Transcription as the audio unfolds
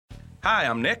Hi,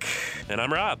 I'm Nick. And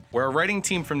I'm Rob. We're a writing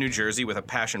team from New Jersey with a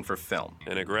passion for film.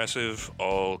 An aggressive,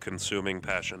 all-consuming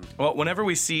passion. Well, whenever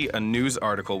we see a news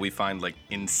article we find,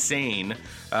 insane,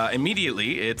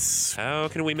 immediately it's... How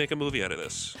can we make a movie out of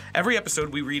this? Every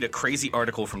episode, we read a crazy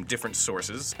article from different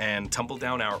sources and tumble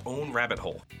down our own rabbit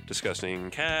hole. Discussing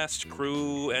cast,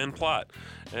 crew, and plot.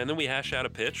 And then we hash out a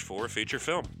pitch for a feature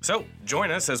film. So,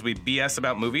 join us as we BS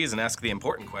about movies and ask the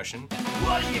important question...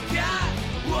 What do you got?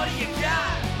 What do you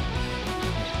got?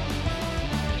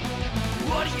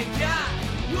 What do you got?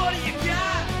 What do you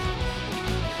got?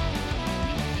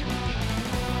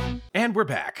 And we're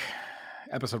back.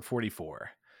 Episode 44.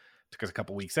 Took us a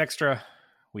couple weeks extra.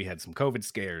 We had some COVID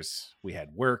scares. We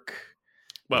had work.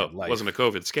 Well, it wasn't a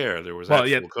COVID scare. There was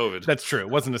actual COVID. That's true. It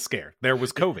wasn't a scare. There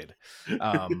was COVID.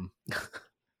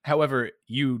 However,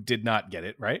 you did not get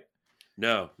it, right?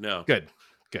 No. Good.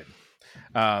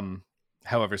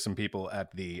 However, some people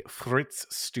at the Fritz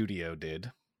studio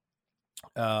did.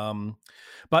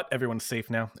 But everyone's safe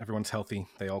now. Everyone's healthy.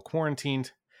 They all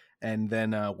quarantined, and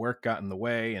then work got in the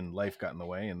way and life got in the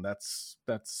way, and that's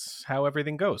how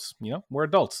everything goes. You know, we're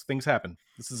adults. Things happen.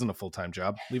 This isn't a full-time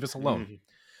job. Leave us alone. Mm.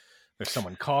 There's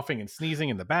someone coughing and sneezing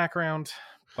in the background,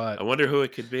 but I wonder who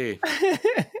it could be. Get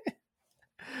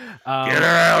Get her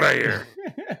out of here.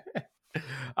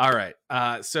 All right.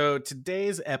 So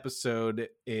today's episode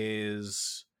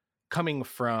is coming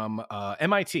from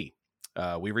MIT.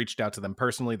 We reached out to them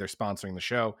personally. They're sponsoring the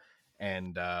show,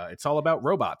 and it's all about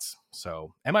robots.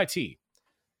 So MIT,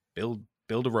 build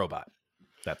a robot.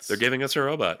 They're giving us a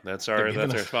robot. That's our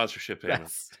sponsorship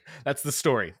payment. That's the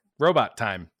story. Robot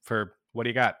time for what do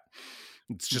you got?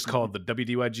 It's just called the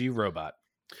WDYG robot.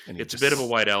 And It's a bit of a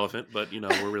white elephant, but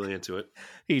we're really into it.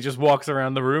 He just walks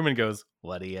around the room and goes,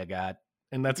 "What do you got?"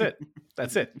 And that's it.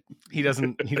 That's it. He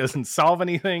doesn't solve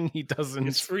anything. He doesn't.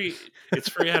 It's free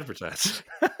advertising.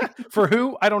 For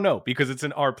who? I don't know, because it's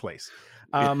in our place.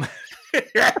 Well,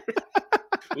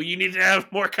 you need to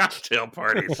have more cocktail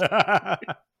parties.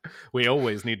 We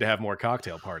always need to have more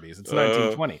cocktail parties. It's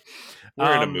 1920.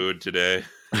 We're in a mood today.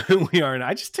 We are.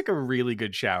 I just took a really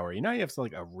good shower. You know, you have to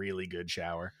a really good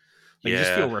shower. You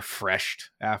just feel refreshed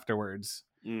afterwards.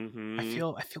 Mm-hmm. I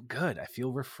feel good. I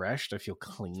feel refreshed. I feel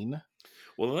clean.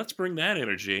 Well, let's bring that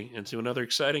energy into another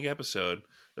exciting episode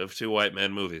of Two White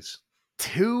Men Movies.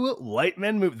 Two White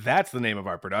Men Movies. That's the name of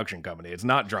our production company. It's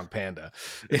not Drunk Panda.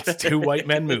 It's Two White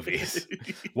Men Movies.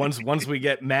 Once we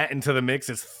get Matt into the mix,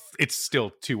 it's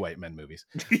still Two White Men Movies.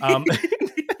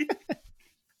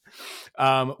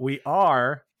 We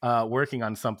are working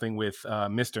on something with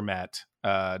Mr. Matt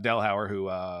Delhauer, who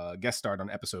guest starred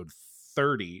on episode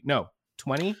 20.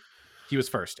 He was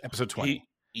first, episode 20.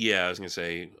 I was gonna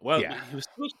say. Well, he was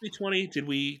supposed to be 20. Did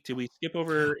we skip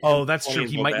over? Oh, that's true.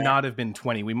 He might not have been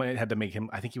 20. We might have had to make him.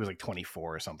 I think he was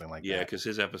 24 or something like that. Yeah, because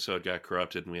his episode got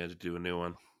corrupted and we had to do a new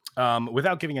one.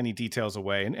 Without giving any details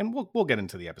away, and we'll get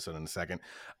into the episode in a second.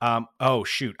 Oh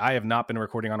shoot, I have not been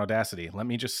recording on Audacity. Let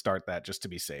me just start that just to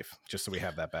be safe, just so we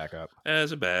have that backup.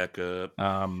 As a backup.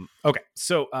 Okay,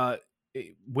 so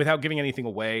without giving anything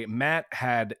away, Matt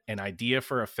had an idea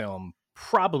for a film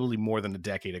probably more than a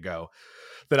decade ago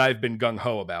that I've been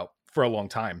gung-ho about for a long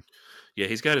time. Yeah,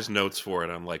 he's got his notes for it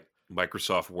on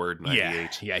Microsoft Word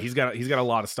 98. Yeah, he's got a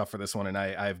lot of stuff for this one, and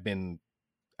I've been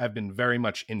very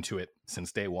much into it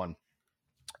since day one.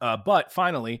 But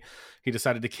finally, he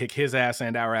decided to kick his ass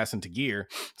and our ass into gear.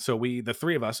 So the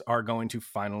three of us, are going to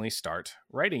finally start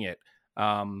writing it.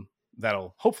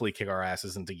 That'll hopefully kick our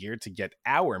asses into gear to get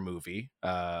our movie,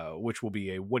 which will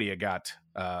be a What Do You Got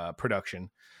production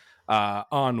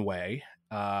on way,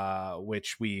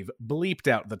 which we've bleeped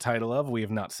out the title of. We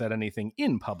have not said anything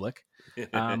in public.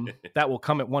 That will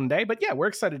come at one day. But yeah, we're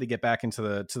excited to get back into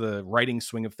the writing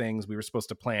swing of things. We were supposed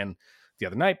to plan the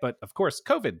other night, but of course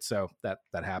COVID, so that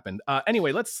happened.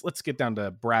 Anyway, let's get down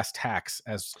to brass tacks,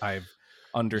 as I've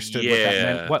understood what that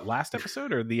meant. What, last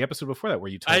episode or the episode before that, where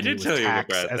you told me I did tell you about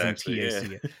brass tacks,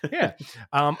 yeah.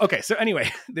 Okay, so anyway,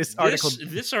 this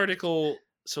article,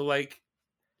 so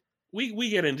we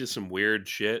get into some weird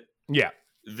shit. Yeah.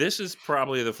 This is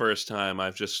probably the first time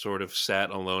I've just sort of sat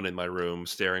alone in my room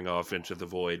staring off into the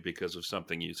void because of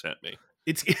something you sent me.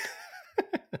 It's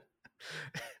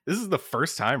this is the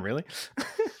first time, really?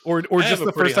 or just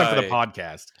the first time for the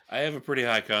podcast? I have a pretty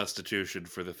high constitution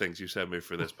for the things you sent me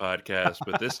for this podcast,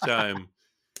 but this time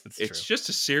it's just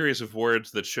a series of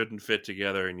words that shouldn't fit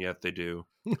together, and yet they do.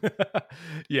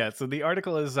 Yeah, so the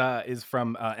article is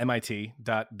from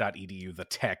MIT.edu, the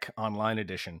Tech Online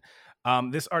Edition.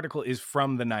 This article is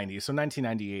from the 90s, so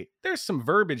 1998. There's some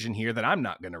verbiage in here that I'm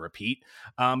not going to repeat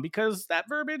because that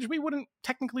verbiage we wouldn't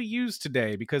technically use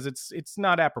today because it's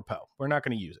not apropos. We're not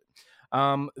going to use it.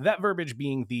 That verbiage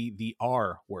being the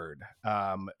R word,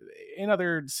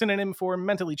 another synonym for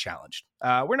mentally challenged.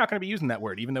 We're not going to be using that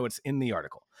word, even though it's in the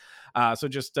article. So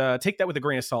just take that with a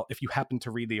grain of salt. If you happen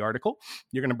to read the article,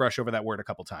 you're going to brush over that word a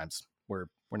couple times. We're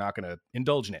not going to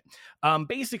indulge in it.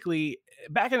 Basically,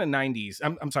 back in the 90s,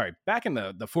 I'm sorry, back in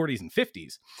the 40s and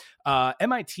 50s,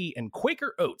 MIT and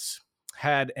Quaker Oats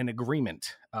had an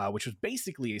agreement, which was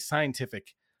basically a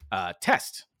scientific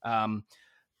test.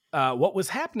 What was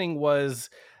happening was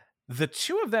the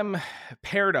two of them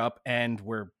paired up and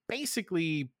were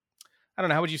basically, I don't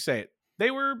know, how would you say it?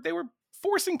 They were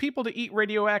forcing people to eat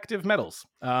radioactive metals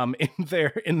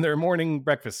in their morning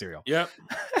breakfast cereal. Yep.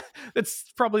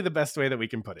 That's probably the best way that we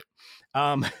can put it.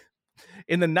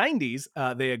 In the 90s,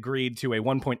 they agreed to a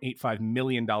 $1.85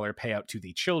 million payout to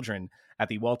the children at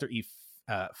the Walter E.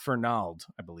 Fernald,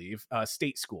 I believe,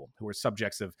 state school, who were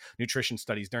subjects of nutrition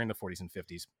studies during the 40s and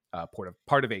 50s,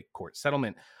 part of a court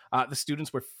settlement. The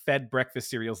students were fed breakfast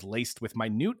cereals laced with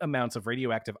minute amounts of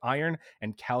radioactive iron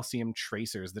and calcium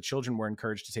tracers. The children were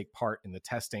encouraged to take part in the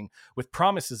testing with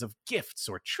promises of gifts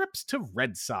or trips to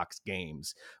Red Sox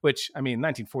games, which, I mean,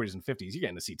 1940s and 50s, you're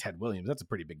getting to see Ted Williams. That's a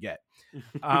pretty big get.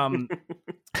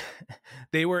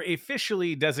 They were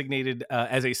officially designated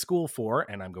as a school for,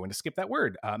 and I'm going to skip that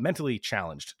word, mentally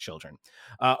challenged children.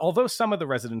 Although some of the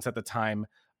residents at the time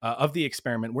of the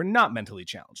experiment were not mentally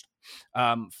challenged.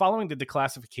 Following the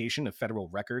declassification of federal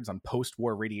records on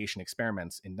post-war radiation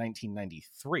experiments in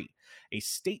 1993, a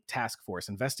state task force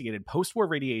investigated post-war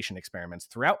radiation experiments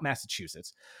throughout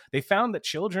Massachusetts. They found that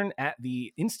children at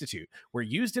the institute were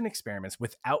used in experiments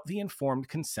without the informed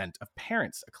consent of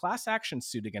parents. A class action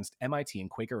suit against MIT and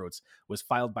Quaker Oats was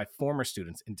filed by former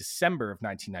students in December of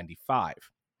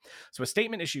 1995. So a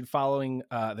statement issued following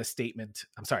the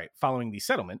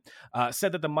settlement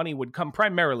said that the money would come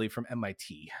primarily from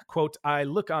MIT. Quote, "I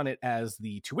look on it as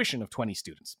the tuition of 20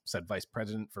 students," said Vice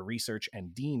President for Research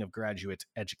and Dean of Graduate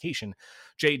Education,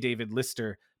 J. David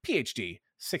Lister, PhD,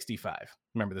 65.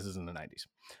 Remember, this is in the 90s,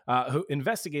 who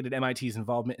investigated MIT's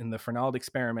involvement in the Fernald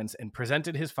experiments and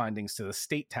presented his findings to the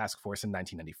state task force in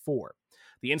 1994.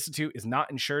 The Institute is not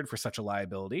insured for such a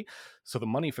liability, so the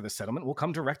money for the settlement will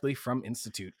come directly from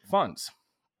Institute funds.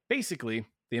 Basically,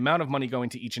 the amount of money going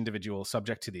to each individual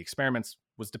subject to the experiments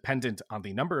was dependent on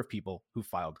the number of people who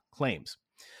filed claims,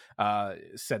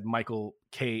 said Michael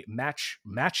K.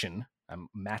 Machin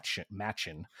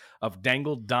of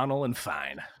Dangle, Donnell, and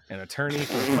Fine, an attorney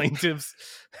for plaintiffs.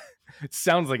 It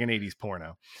sounds like an 80s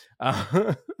porno.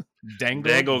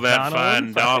 Dangle that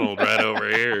fine Donald right over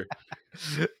here.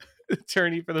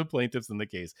 Attorney for the plaintiffs in the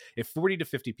case. If 40 to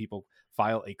 50 people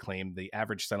file a claim, the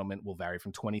average settlement will vary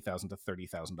from $20,000 to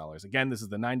 $30,000. Again, this is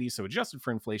the 90s, so adjusted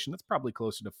for inflation, that's probably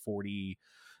closer to $40,000,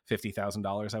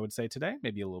 $50,000, I would say today,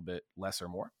 maybe a little bit less or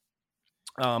more.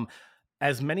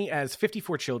 As many as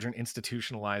 54 children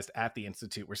institutionalized at the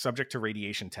Institute were subject to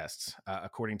radiation tests,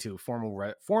 according to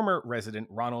former resident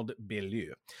Ronald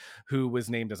Beaulieu, who was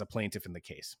named as a plaintiff in the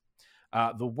case.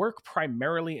 The work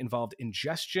primarily involved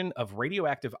ingestion of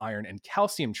radioactive iron and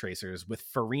calcium tracers with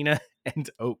farina and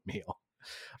oatmeal.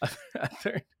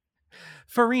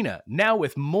 Farina, now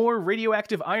with more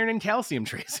radioactive iron and calcium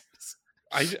tracers.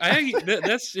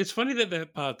 It's funny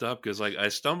that popped up because I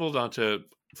stumbled onto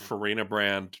Farina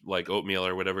brand like oatmeal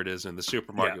or whatever it is in the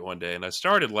supermarket one day, and I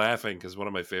started laughing because one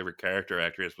of my favorite character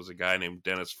actors was a guy named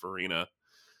Dennis Farina.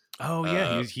 Oh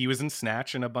yeah, he was in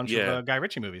Snatch and a bunch of Guy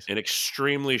Ritchie movies. An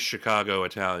extremely Chicago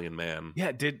Italian man.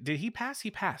 Yeah, did he pass?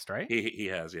 He passed, right? He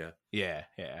has, yeah. Yeah.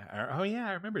 Oh yeah,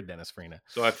 I remember Dennis Farina.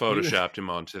 So I photoshopped him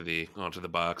onto the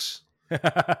box.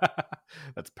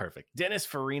 That's perfect. Dennis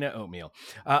Farina oatmeal.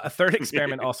 A third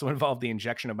experiment also involved the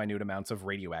injection of minute amounts of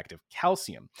radioactive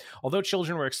calcium. Although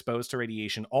children were exposed to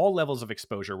radiation, all levels of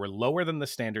exposure were lower than the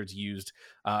standards used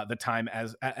at the time,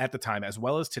 as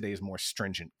well as today's more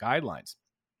stringent guidelines.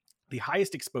 The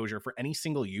highest exposure for any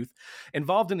single youth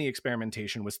involved in the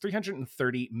experimentation was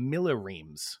 330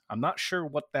 millirems. I'm not sure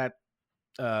what that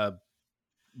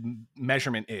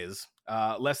measurement is.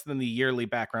 Less than the yearly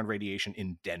background radiation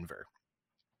in Denver,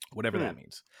 whatever that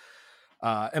means.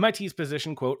 MIT's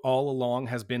position, quote, all along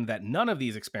has been that none of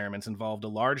these experiments involved a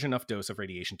large enough dose of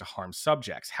radiation to harm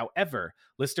subjects. However,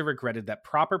 Lister regretted that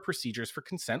proper procedures for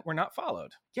consent were not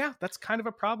followed. Yeah, that's kind of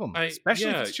a problem, especially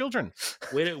if it's children.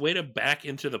 Way to back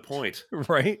into the point.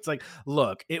 Right? It's like,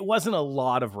 look, it wasn't a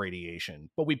lot of radiation,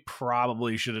 but we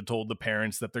probably should have told the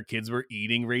parents that their kids were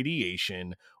eating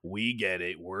radiation. We get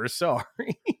it. We're sorry.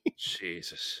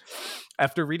 Jesus.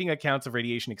 After reading accounts of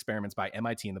radiation experiments by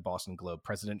MIT and the Boston Globe,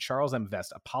 President Charles M.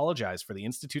 Vest apologized for the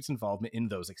Institute's involvement in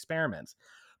those experiments.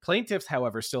 Plaintiffs,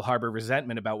 however, still harbor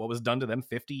resentment about what was done to them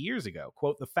 50 years ago.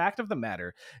 Quote, the fact of the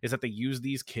matter is that they use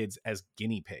these kids as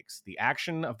guinea pigs. The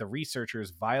action of the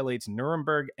researchers violates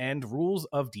Nuremberg and rules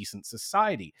of decent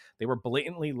society. They were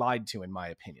blatantly lied to, in my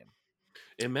opinion.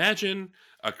 Imagine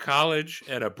a college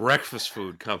and a breakfast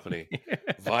food company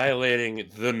violating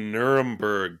the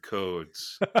Nuremberg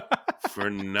codes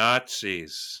for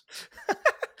Nazis.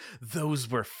 Those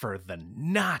were for the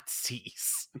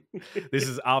Nazis. This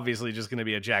is obviously just going to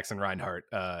be a Jackson Reinhardt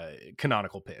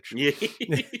canonical pitch. Yeah.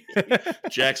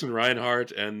 Jackson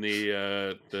Reinhardt and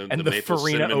the maple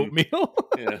Farina cinnamon oatmeal.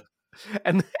 Yeah.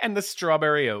 and the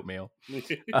strawberry oatmeal.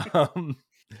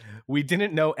 We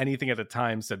didn't know anything at the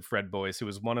time, said Fred Boyce, who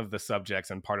was one of the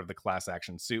subjects and part of the class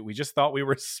action suit. We just thought we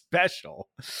were special.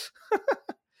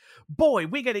 Boy,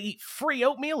 we got to eat free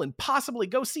oatmeal and possibly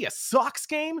go see a Sox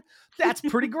game? That's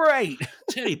pretty great.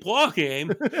 Teddy Paw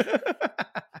game.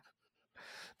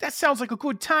 That sounds like a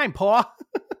good time, Paw.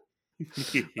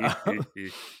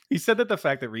 He said that the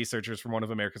fact that researchers from one of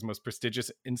America's most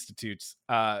prestigious institutes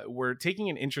were taking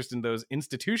an interest in those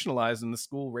institutionalized in the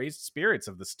school raised spirits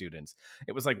of the students.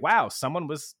 It was like, wow, someone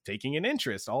was taking an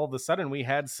interest. All of a sudden, we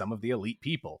had some of the elite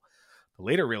people. The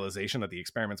later realization that the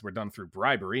experiments were done through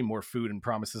bribery, more food, and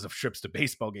promises of trips to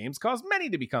baseball games caused many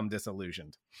to become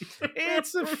disillusioned.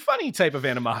 It's a funny type of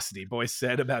animosity, Boyce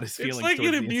said about his feelings. It's like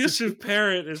an abusive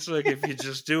parent. It's like, if you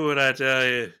just do what I tell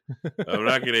you, I'm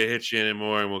not going to hit you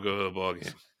anymore and we'll go to a ball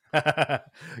game.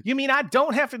 You mean I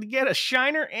don't have to get a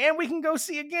shiner and we can go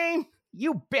see a game?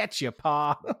 You betcha,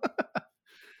 Pa.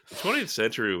 The 20th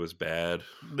century was bad.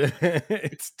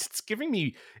 It's giving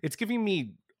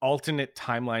me alternate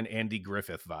timeline Andy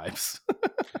Griffith vibes.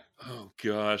 Oh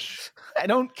gosh, I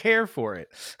don't care for it.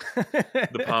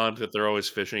 The pond that they're always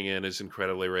fishing in is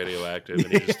incredibly radioactive,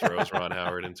 and he just throws Ron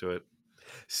Howard into it.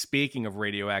 Speaking of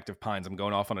radioactive pines, I'm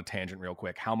going off on a tangent real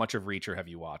quick. How much of Reacher have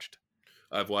you watched?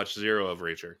 I've watched 0 of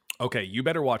Reacher. Okay, you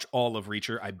better watch all of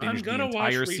Reacher. I binged the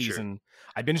entire season.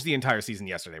 I binged the entire season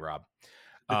yesterday, Rob.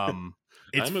 It's I'm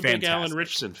a fantastic. big Alan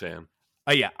Richardson fan.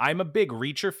 Yeah, I'm a big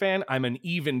Reacher fan. I'm an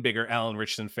even bigger Alan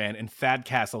Richardson fan, and Thad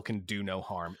Castle can do no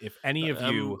harm. If any of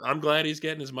you... I'm glad he's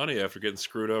getting his money after getting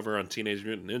screwed over on Teenage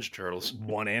Mutant Ninja Turtles.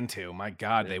 1 and 2. My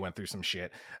God, they went through some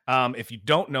shit. If you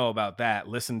don't know about that,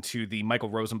 listen to the Michael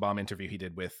Rosenbaum interview he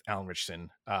did with Alan Richardson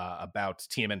about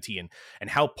TMNT and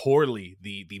how poorly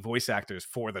the voice actors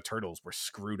for the Turtles were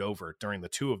screwed over during the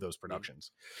 2 of those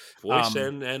productions. Voice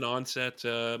and on-set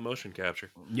motion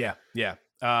capture. Yeah.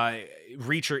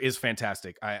 Reacher is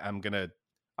fantastic. I'm gonna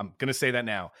say that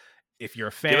now. If you're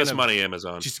a fan, give us money,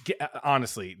 Amazon. Just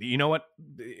honestly, you know what?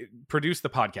 Produce the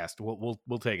podcast.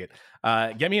 We'll take it.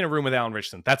 Get me in a room with Alan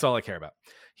Richardson. That's all I care about.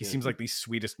 He seems like the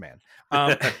sweetest man.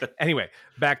 Anyway,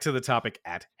 back to the topic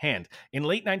at hand. In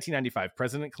late 1995,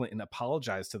 President Clinton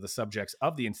apologized to the subjects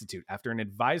of the Institute after an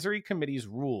advisory committee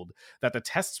ruled that the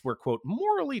tests were, quote,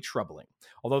 morally troubling.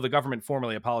 Although the government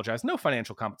formally apologized, no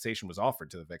financial compensation was offered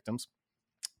to the victims.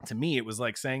 To me, it was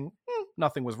like saying,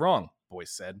 nothing was wrong,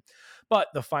 Boyce said. But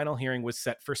the final hearing was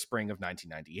set for spring of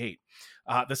 1998.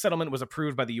 The settlement was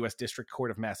approved by the U.S. District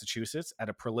Court of Massachusetts at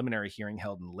a preliminary hearing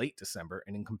held in late December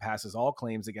and encompasses all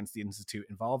claims against the Institute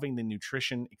involving the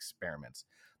nutrition experiments.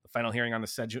 The final hearing on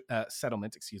the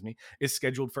settlement, is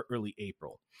scheduled for early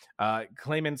April.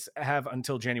 Claimants have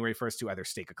until January 1st to either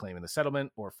stake a claim in the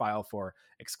settlement or file for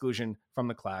exclusion from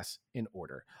the class in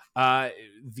order.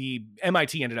 The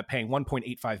MIT ended up paying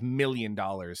 $1.85 million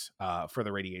for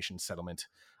the radiation settlement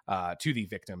to the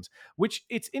victims, which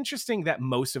it's interesting that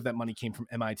most of that money came from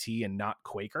MIT and not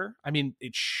Quaker. I mean,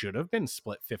 it should have been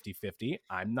split 50-50.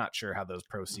 I'm not sure how those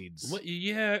proceeds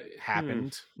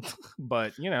happened,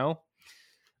 but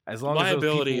as long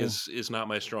liability as is not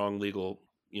my strong legal,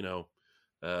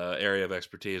 area of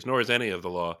expertise, nor is any of the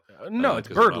law. No, it's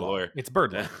bird law. It's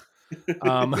bird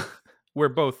law. We're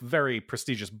both very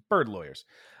prestigious bird lawyers.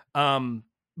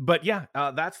 But yeah,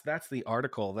 that's the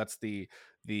article. That's the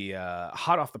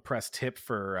hot off the press tip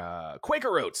for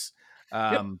Quaker Oats.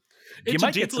 You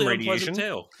might get some radiation.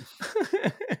 Tale.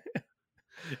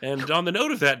 And on the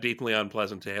note of that deeply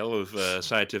unpleasant tale of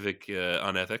scientific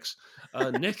unethics,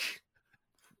 Nick,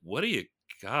 what do you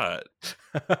got?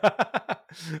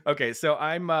 Okay, so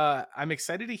I'm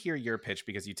excited to hear your pitch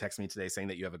because you texted me today saying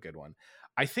that you have a good one.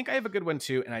 I think I have a good one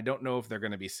too, and I don't know if they're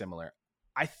going to be similar.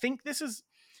 I think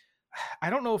I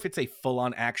don't know if it's a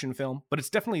full-on action film, but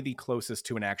it's definitely the closest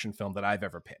to an action film that I've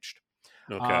ever pitched.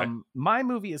 Okay. My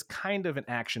movie is kind of an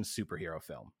action superhero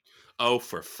film. Oh,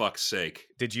 for fuck's sake.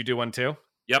 Did you do one too?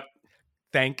 Yep.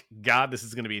 Thank God this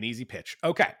is going to be an easy pitch.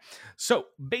 Okay. So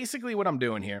basically what I'm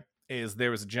doing here is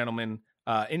there was a gentleman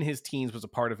in his teens was a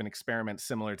part of an experiment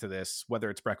similar to this, whether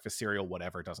it's breakfast cereal,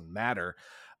 whatever, it doesn't matter.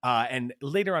 And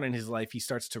later on in his life, he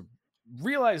starts to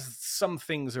realize some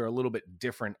things are a little bit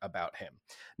different about him.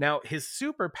 Now, his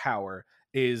superpower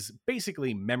is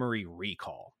basically memory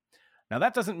recall. Now,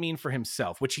 that doesn't mean for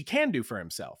himself, which he can do for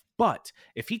himself. But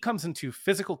if he comes into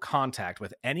physical contact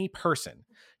with any person,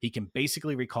 he can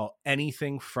basically recall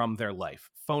anything from their life,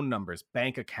 phone numbers,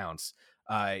 bank accounts,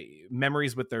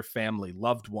 memories with their family,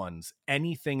 loved ones,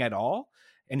 anything at all.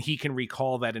 And he can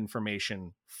recall that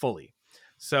information fully.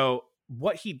 So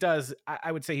what he does,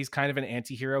 I would say he's kind of an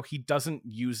anti-hero. He doesn't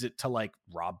use it to like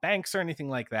rob banks or anything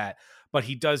like that, but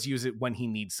he does use it when he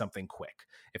needs something quick.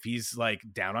 If he's like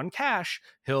down on cash,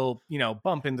 he'll,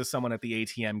 bump into someone at the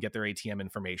ATM, get their ATM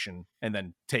information, and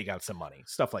then take out some money,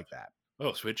 stuff like that.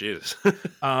 Oh, sweet Jesus.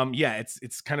 Yeah,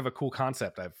 it's kind of a cool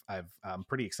concept. I'm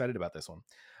pretty excited about this one.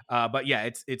 But yeah,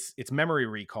 it's memory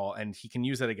recall, and he can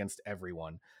use that against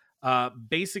everyone.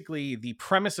 Basically, the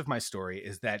premise of my story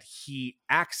is that he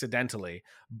accidentally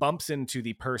bumps into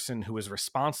the person who was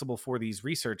responsible for these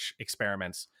research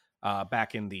experiments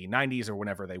back in the 90s or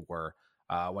whenever they were,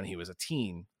 when he was a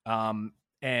teen.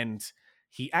 And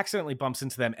he accidentally bumps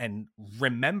into them and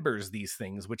remembers these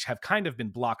things, which have kind of been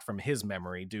blocked from his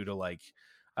memory due to like,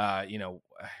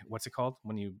 what's it called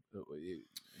when you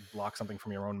block something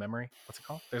from your own memory? What's it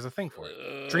called? There's a thing for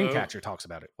it. Dreamcatcher talks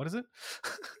about it. What is it?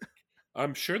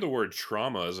 I'm sure the word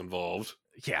trauma is involved.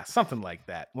 Yeah, something like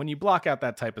that. When you block out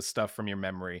that type of stuff from your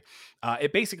memory,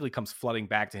 it basically comes flooding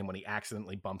back to him when he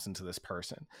accidentally bumps into this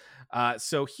person.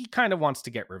 So he kind of wants to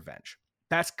get revenge.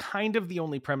 That's kind of the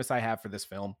only premise I have for this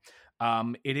film.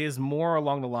 It is more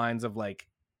along the lines of like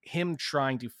him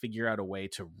trying to figure out a way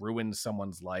to ruin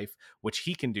someone's life, which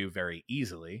he can do very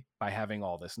easily by having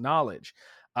all this knowledge.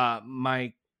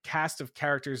 My cast of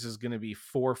characters is going to be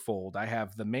fourfold. I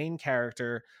have the main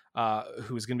character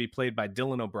who's going to be played by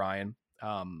Dylan O'Brien,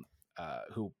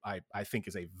 who I think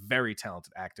is a very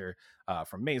talented actor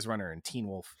from Maze Runner and Teen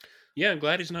Wolf. Yeah, I'm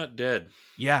glad he's not dead.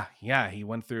 Yeah, he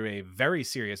went through a very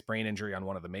serious brain injury on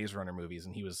one of the Maze Runner movies,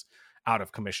 and he was out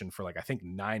of commission for like I think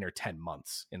 9 or 10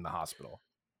 months in the hospital.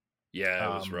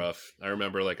 Yeah, it was rough. I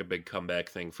remember like a big comeback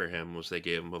thing for him was they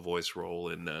gave him a voice role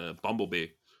in Bumblebee.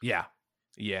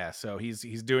 Yeah, so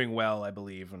he's doing well, I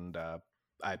believe, and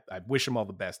I wish him all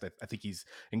the best. I think he's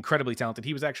incredibly talented.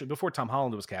 He was actually, before Tom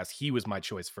Holland was cast, he was my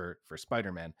choice for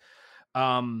Spider-Man.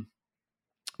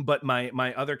 But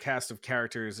my other cast of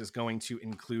characters is going to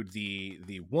include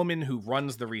the woman who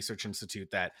runs the research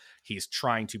institute that he's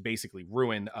trying to basically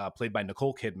ruin, played by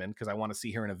Nicole Kidman, because I want to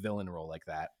see her in a villain role like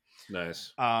that.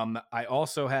 Nice. I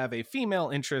also have a female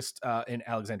interest in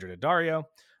Alexandra Daddario,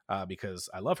 because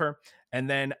I love her. And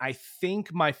then I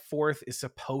think my fourth is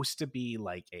supposed to be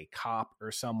like a cop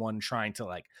or someone trying to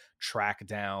like track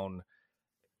down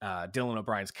Dylan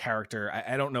O'Brien's character.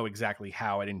 I don't know exactly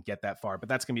how. I didn't get that far, but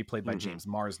that's going to be played by James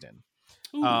Marsden.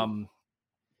 And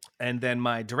then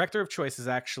my director of choice is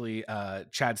actually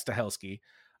Chad Stahelski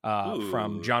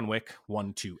from John Wick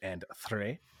 1, 2, and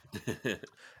 3.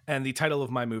 And the title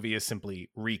of my movie is simply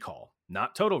Recall,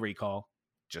 not Total Recall,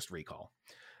 just Recall.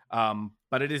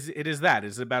 But it is that.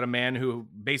 It's about a man who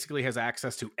basically has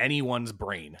access to anyone's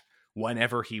brain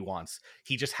whenever he wants.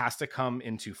 He just has to come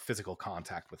into physical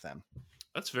contact with them.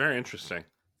 That's very interesting.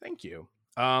 Thank you.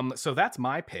 So that's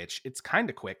my pitch. It's kind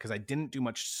of quick because I didn't do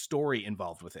much story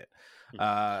involved with it.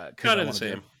 Kind of the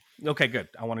same. Okay, good.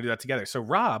 I want to do that together. So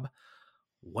Rob,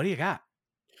 what do you got?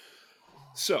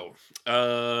 So,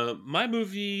 my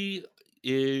movie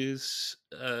is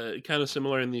kind of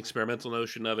similar in the experimental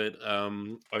notion of it.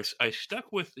 I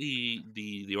stuck with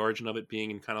the origin of it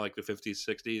being in kind of like the 50s,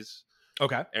 60s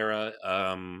era,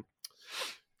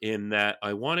 in that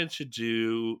I wanted to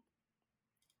do,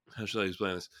 how should I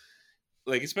explain this?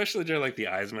 Like, especially during like the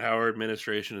Eisenhower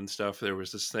administration and stuff, there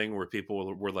was this thing where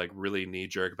people were like really knee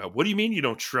jerk about, what do you mean you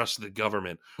don't trust the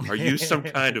government? Are you some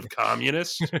kind of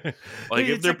communist? Like,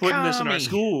 if they're putting this in our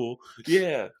school,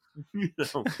 yeah,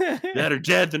 that are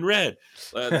dead than red.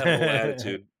 That whole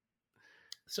attitude.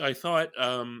 So I thought,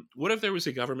 what if there was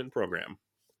a government program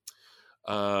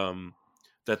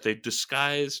that they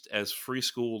disguised as free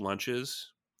school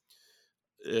lunches,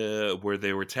 where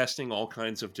they were testing all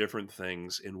kinds of different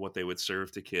things in what they would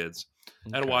serve to kids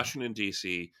at a Washington,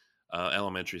 D.C.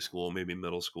 Elementary school, maybe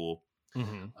middle school,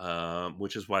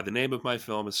 which is why the name of my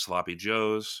film is Sloppy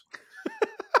Joe's.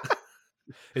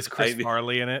 Is Chris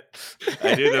Farley in it?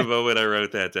 I knew the moment I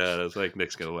wrote that down. I was like,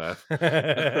 Nick's going to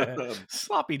laugh.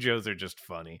 Sloppy Joes are just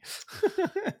funny.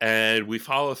 And we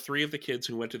follow 3 of the kids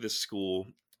who went to this school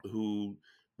who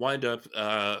wind up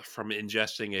from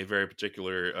ingesting a very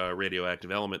particular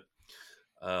radioactive element,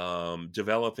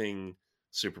 developing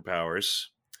superpowers,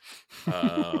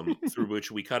 through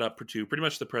which we cut up to pretty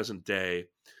much the present day.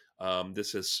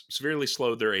 This has severely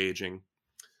slowed their aging,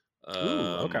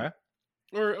 Ooh, okay.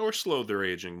 or slowed their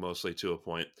aging mostly to a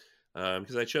point.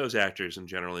 Because I chose actors in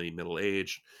generally middle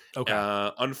age.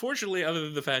 Okay. Unfortunately, other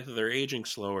than the fact that they're aging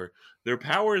slower, their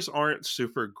powers aren't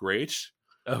super great.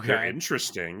 They're Okay.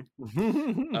 interesting.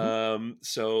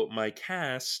 So my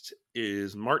cast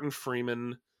is Martin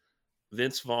Freeman,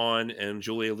 Vince Vaughn, and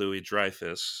Julia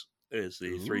Louis-Dreyfus is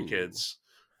the three Ooh, kids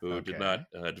who did not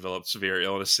okay. develop severe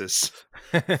illnesses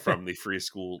from the free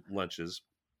school lunches.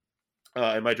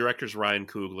 And my director's Ryan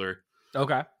Coogler,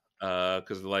 Okay.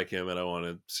 because I like him and I want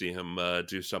to see him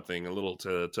do something a little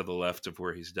to the left of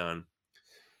where he's done.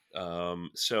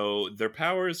 So their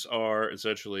powers are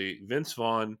essentially Vince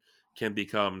Vaughn can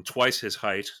become twice his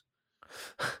height,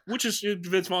 which is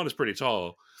Vince Vaughn is pretty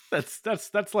tall.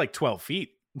 That's like 12 feet.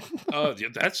 Yeah,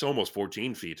 that's almost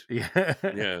 14 feet. Yeah.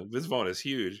 Yeah, Vince Vaughn is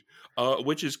huge,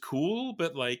 which is cool.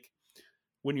 But like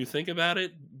when you think about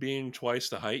it, being twice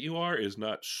the height you are is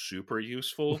not super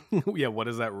useful. Yeah, what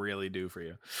does that really do for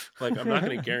you? Like I'm not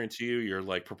going to guarantee you're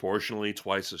like proportionally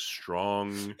twice as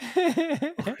strong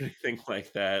or anything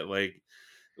like that.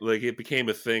 Like it became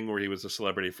a thing where he was a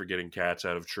celebrity for getting cats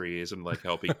out of trees and like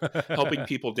helping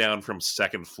people down from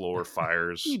second floor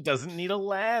fires. He doesn't need a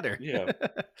ladder. Yeah.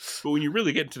 But when you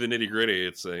really get into the nitty gritty,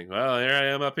 it's like, well, here I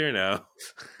am up here now.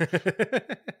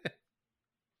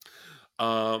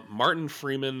 Martin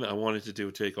Freeman, I wanted to do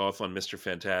a takeoff on Mr.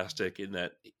 Fantastic in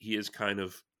that he is kind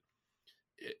of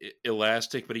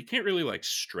elastic, but he can't really like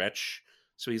stretch.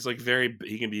 So he's like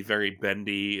he can be very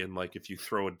bendy, and like if you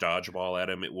throw a dodgeball at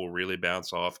him, it will really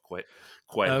bounce off quite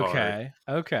hard.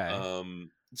 Okay.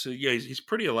 So yeah, he's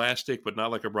pretty elastic, but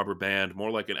not like a rubber band, more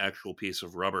like an actual piece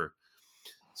of rubber.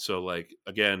 So like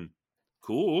again,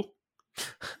 cool,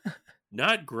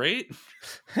 not great.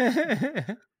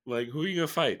 Like who are you gonna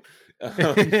fight?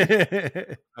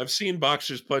 I've seen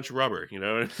boxers punch rubber, you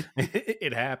know.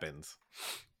 It happens.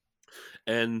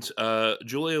 And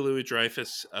Julia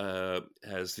Louis-Dreyfus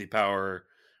has the power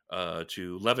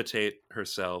to levitate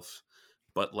herself,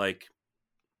 but like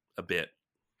a bit.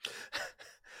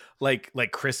 Like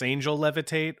Chris Angel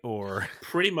levitate, or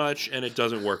Pretty much, and it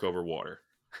doesn't work over water.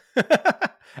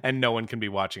 and no one can be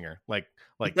watching her, like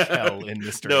Kel in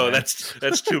Mystery No, Man.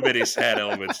 that's too many sad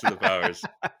elements to the powers.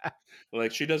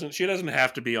 Like she doesn't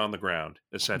have to be on the ground,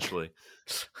 essentially.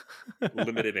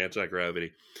 Limited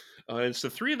anti-gravity. It's the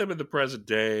three of them in the present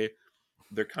day.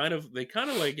 They kind of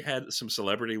like had some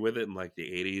celebrity with it in like the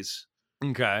 80s.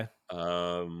 Okay.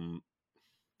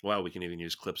 Wow, we can even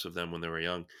use clips of them when they were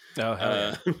young. Oh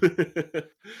hell yeah.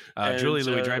 And, Julie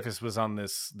Louis-Dreyfus was on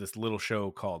this little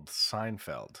show called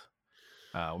Seinfeld.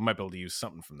 We might be able to use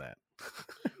something from that.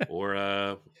 or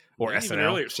Or even SNL.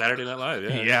 Earlier, Saturday Night Live.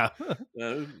 Yeah.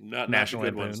 Not National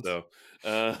the good ones Lampoons.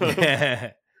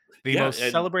 though. The Yeah, most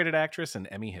and- celebrated actress in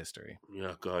Emmy history.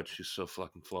 Yeah, God, she's so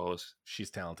fucking flawless. She's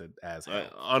talented as hell.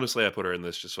 Honestly, I put her in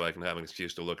this just so I can have an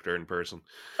excuse to look at her in person.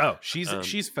 Oh,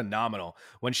 she's phenomenal.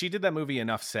 When she did that movie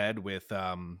Enough Said with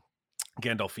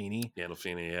Gandolfini,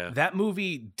 yeah. that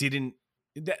movie didn't.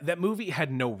 That movie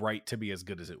had no right to be as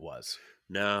good as it was.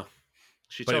 No,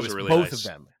 she But it tells was a really both nice of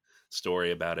them. story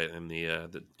about it in the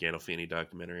Gandolfini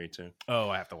documentary too. Oh,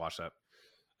 I have to watch that.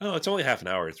 Oh, it's only half an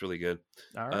hour. It's really good.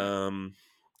 All right.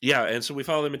 Yeah, and so we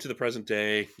follow them into the present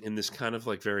day in this kind of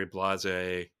like very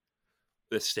blasé,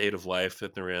 this state of life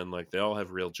that they're in. Like they all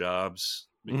have real jobs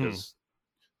because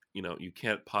you know you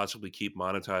can't possibly keep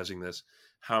monetizing this.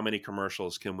 How many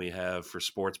commercials can we have for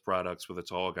sports products with a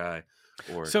tall guy?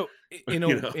 Or So in a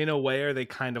you know. in a way, are they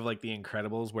kind of like the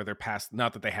Incredibles, where they're past?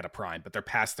 Not that they had a prime, but they're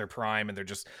past their prime and they're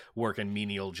just working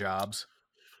menial jobs.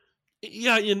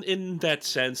 Yeah, in that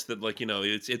sense that like, you know,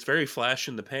 it's very flash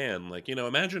in the pan. Like, you know,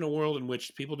 imagine a world in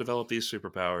which people develop these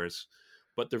superpowers,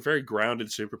 but they're very grounded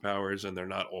superpowers and they're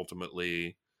not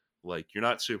ultimately like you're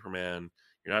not Superman,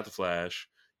 you're not the Flash,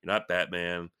 you're not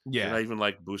Batman, you're not even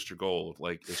like Booster Gold.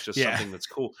 Like it's just something that's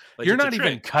cool. Like You're it's a not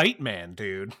even trick. Kite Man,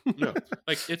 dude. No,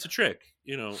 like it's a trick,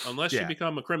 you know, unless you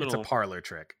become a criminal, It's a parlor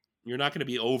trick. you're not going to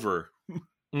be over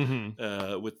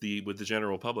Mm-hmm. with the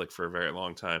general public for a very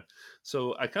long time.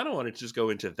 So I kind of wanted to just go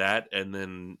into that and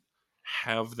then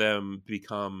have them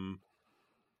become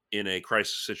in a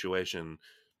crisis situation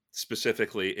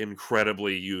specifically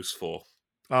incredibly useful.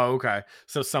 Oh, okay.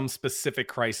 So some specific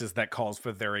crisis that calls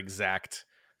for their exact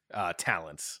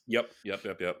talents. Yep.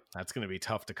 That's going to be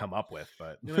tough to come up with,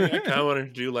 but You know, I kind of wanted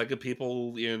to do like a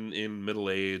people in middle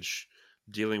age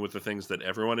dealing with the things that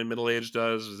everyone in middle age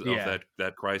does, of Yeah.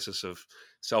 that crisis of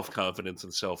self-confidence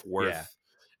and self-worth, Yeah.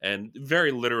 and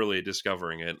very literally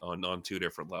discovering it on two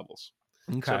different levels.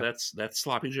 So Okay. that's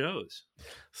Sloppy Joe's.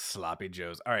 Sloppy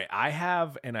Joes. All right, I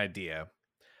have an idea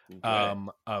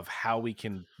Okay. of how we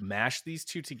can mash these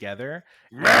two together.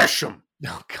 Mash them.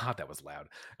 Oh God, that was loud.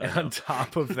 I And know. on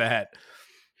top of that,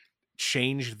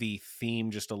 change the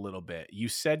theme just a little bit. You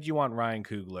said you want Ryan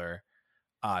Coogler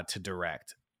to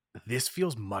direct. This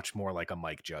feels much more like a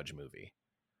Mike Judge movie.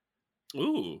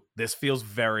 Ooh, This feels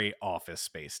very Office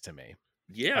Space to me.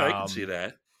 yeah, I can see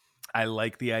that. I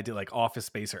like the idea, like Office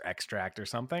Space or Extract or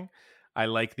something. I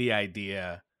like the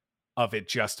idea of it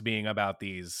just being about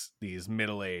these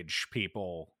middle-aged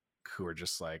people who are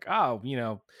just like, oh, you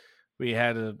know, we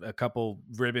had a couple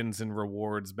ribbons and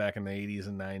rewards back in the 80s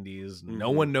and 90s.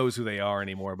 No Mhm. one knows who they are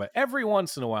anymore, but every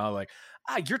once in a while, like,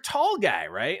 you're tall guy,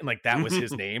 right? And like that was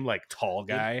his name, like tall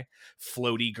guy,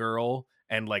 floaty girl,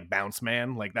 and like bounce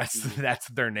man. Like that's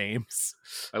their names.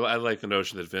 I like the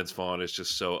notion that Vince Vaughn is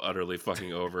just so utterly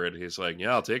fucking over it. He's like,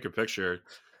 yeah, I'll take your picture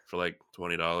for like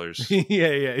 $20.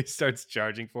 yeah, he starts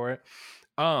charging for it.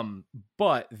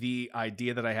 But the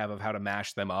idea that I have of how to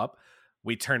mash them up,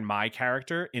 we turn my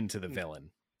character into the villain.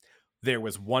 There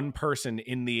was one person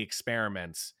in the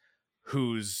experiments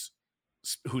whose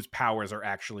powers are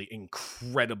actually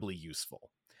incredibly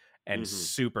useful and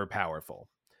super powerful.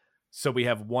 So we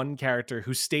have one character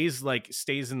who stays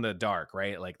in the dark,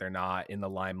 right? Like they're not in the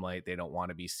limelight, they don't want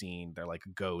to be seen, they're like a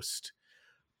ghost,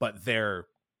 but they're,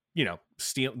 you know,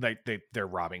 they're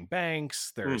robbing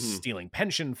banks, they're stealing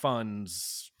pension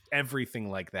funds,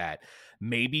 everything like that.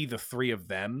 Maybe the three of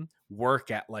them work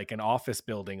at like an office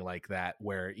building like that,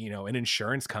 where, you know, an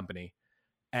insurance company,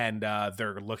 and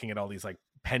they're looking at all these like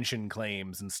pension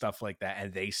claims and stuff like that,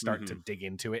 and they start to dig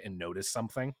into it and notice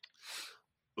something.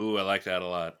 Ooh, I like that a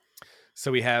lot. So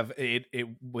we have it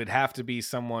would have to be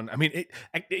someone. I mean,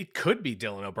 it could be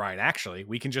Dylan O'Brien. Actually,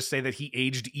 we can just say that he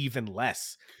aged even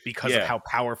less because of how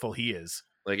powerful he is.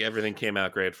 Like everything came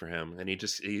out great for him, and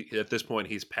he at this point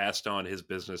he's passed on his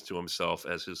business to himself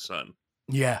as his son.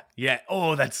 Yeah.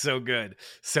 Oh, that's so good.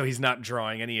 So he's not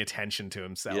drawing any attention to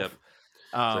himself. Yep.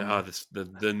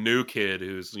 The new kid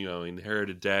who's, you know,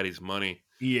 inherited daddy's money.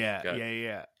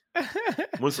 Yeah.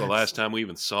 When's the last time we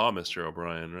even saw Mr.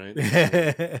 O'Brien,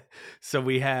 right? So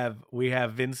we have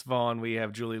Vince Vaughn, we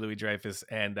have Julie Louis-Dreyfus,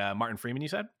 and Martin Freeman, you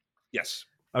said? Yes.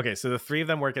 Okay, so the three of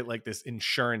them work at like this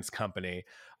insurance company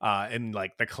in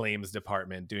like the claims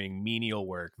department doing menial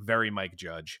work, very Mike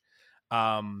Judge.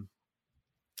 And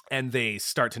they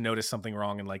start to notice something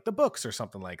wrong in like the books or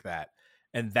something like that.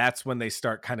 And that's when they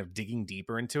start kind of digging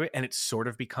deeper into it, and it sort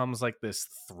of becomes like this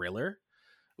thriller.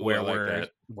 Where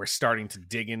we're starting to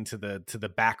dig into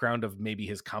the background of maybe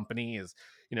his company is,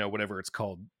 you know, whatever it's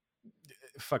called,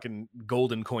 fucking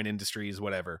Golden Coin Industries,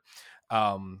 whatever,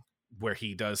 where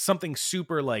he does something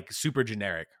super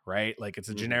generic, right? Like it's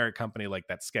a generic company like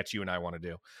that sketch you and I want to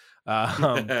do.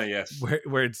 Yes.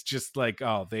 Where it's just like,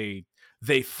 oh, they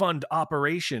fund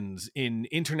operations in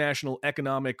international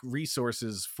economic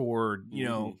resources for, you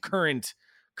know, current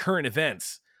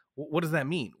events. What does that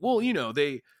mean? Well, you know,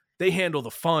 they handle the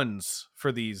funds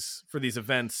for these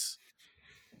events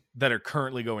that are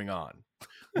currently going on.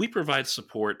 We provide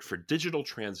support for digital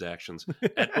transactions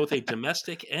at both a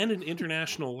domestic and an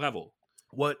international level.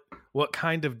 What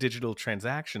kind of digital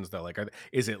transactions though? Like,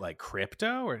 is it like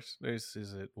crypto or is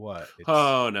it what?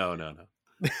 Oh no.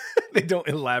 They don't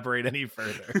elaborate any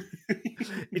further.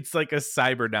 It's like a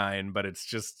Cyberdyne, but it's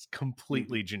just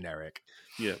completely generic.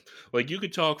 Yeah, like you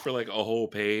could talk for like a whole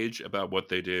page about what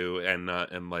they do, and not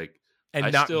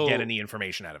get any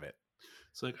information out of it.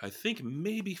 It's like, I think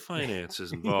maybe finance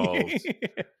is involved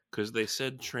because they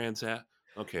said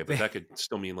Okay, but that could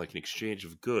still mean like an exchange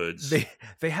of goods.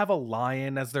 They have a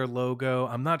lion as their logo.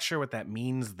 I'm not sure what that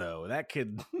means though. That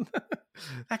could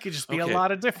just be a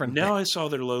lot of different Now things. I saw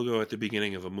their logo at the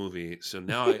beginning of a movie, so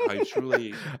now I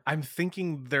truly I'm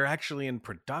thinking they're actually in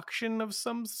production of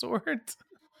some sort.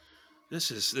 This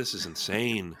is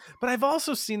insane. But I've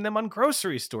also seen them on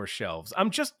grocery store shelves. I'm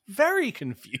just very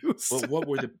confused. Well, what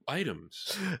were the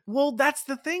items? Well, that's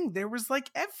the thing. There was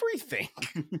like everything.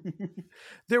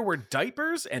 There were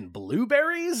diapers and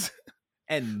blueberries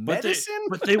and medicine.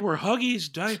 But they were Huggies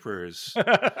diapers.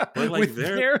 But like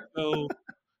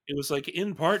it was like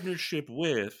in partnership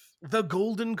with the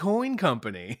Golden Coin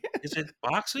Company. Is it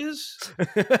boxes?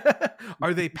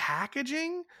 Are they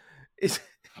packaging?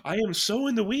 I am so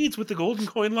in the weeds with the Golden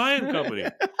Coin Lion Company.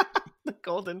 The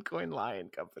Golden Coin Lion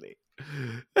Company.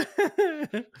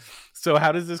 So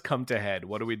how does this come to head?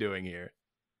 What are we doing here?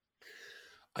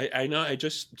 I know I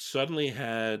just suddenly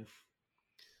had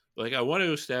Like, I want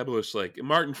to establish, like,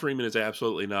 Martin Freeman is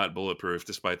absolutely not bulletproof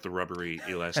despite the rubbery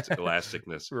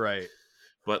elasticness. Right.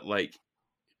 But, like,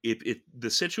 the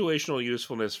situational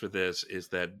usefulness for this is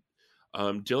that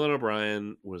Dylan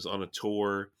O'Brien was on a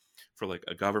tour for, like,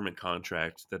 a government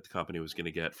contract that the company was going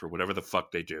to get for whatever the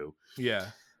fuck they do. Yeah.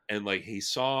 And, like, he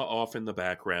saw off in the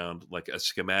background, like, a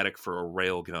schematic for a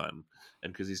rail gun.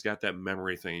 And because he's got that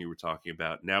memory thing you were talking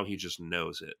about, now he just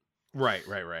knows it. Right.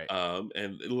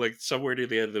 And like somewhere near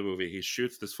the end of the movie, he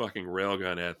shoots this fucking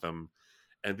railgun at them,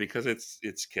 and because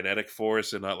it's kinetic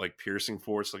force and not like piercing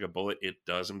force like a bullet, it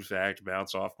does in fact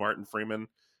bounce off Martin Freeman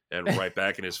and right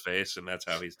back in his face, and that's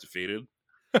how he's defeated.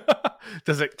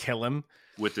 Does it kill him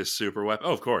with this super weapon?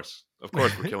 Oh, of course, we're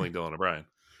killing Dylan O'Brien.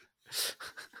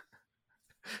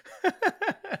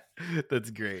 That's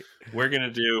great. We're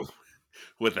gonna do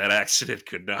what that accident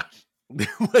could not.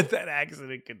 What that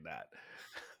accident could not.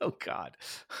 Oh God.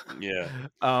 Yeah.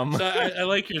 So I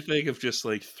like your thing of just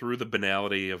like through the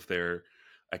banality of their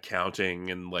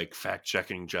accounting and like fact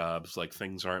checking jobs, like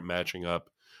things aren't matching up.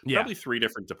 Yeah. Probably 3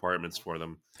 different departments for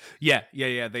them. Yeah.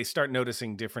 They start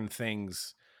noticing different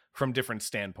things from different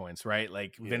standpoints, right?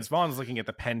 Like Vince Vaughn's looking at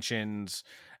the pensions,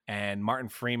 and Martin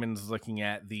Freeman's looking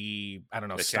at the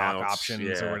stock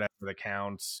options or whatever, the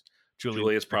counts.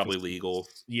 Julia's probably legal.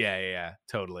 Yeah,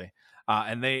 totally.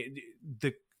 And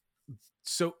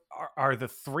so are the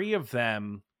 3 of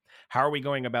them, how are we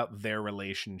going about their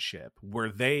relationship? Were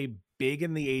they big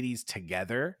in the 80s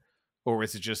together, or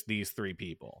was it just these 3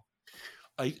 people?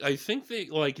 I think they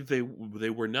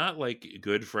were not like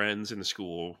good friends in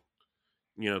school.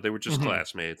 You know, they were just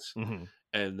classmates. Mm-hmm.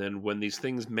 And then when these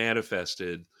things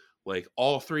manifested, like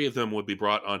all 3 of them would be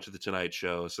brought onto the Tonight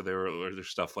Show. So there's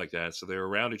stuff like that. So they were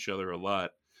around each other a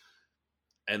lot.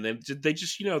 And then they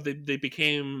just, they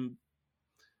became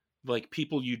like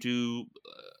people you do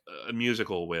a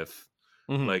musical with.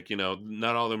 Mm-hmm. Like,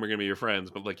 not all of them are going to be your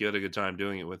friends, but like you had a good time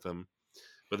doing it with them.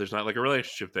 But there's not like a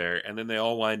relationship there. And then they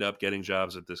all wind up getting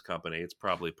jobs at this company. It's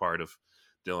probably part of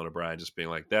Dylan O'Brien just being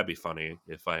like, that'd be funny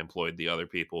if I employed the other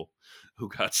people who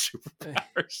got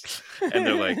superpowers. And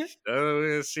they're like, oh,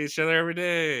 we see each other every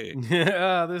day.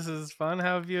 Yeah, this is fun.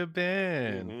 How have you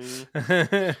been?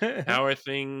 Mm-hmm. How are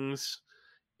things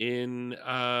in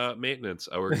maintenance?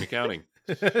 I work in accounting.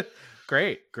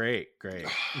 Great.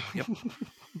 Yep.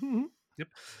 Yep.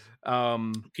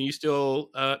 Can you still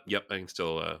yep, I can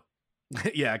still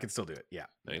yeah, I can still do it. Yeah.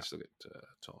 I can still get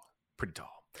tall. Pretty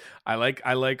tall. I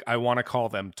want to call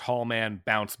them Tall Man,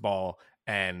 Bounce Ball,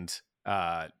 and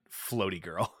Floaty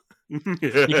Girl.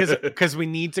 because we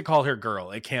need to call her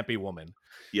girl. It can't be woman.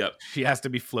 Yep. She has to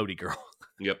be Floaty Girl.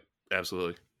 Yep,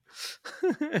 absolutely.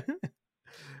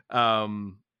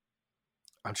 I'm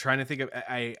trying to think of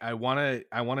I want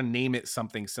to name it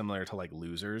something similar to like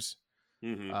Losers.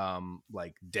 Mm-hmm.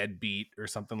 Like Deadbeat or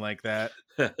something like that.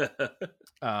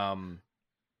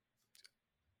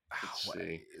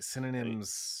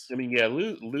 Synonyms. I mean, yeah,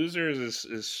 Losers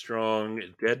is strong.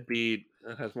 Deadbeat,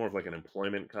 that has more of like an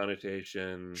employment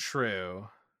connotation. True.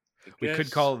 We could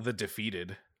call it The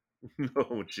Defeated.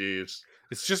 Oh, jeez.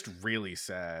 It's just really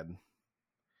sad.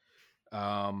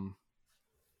 Bummer.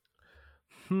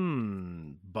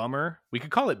 We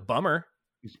could call it Bummer.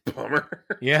 Bummer.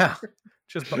 Yeah.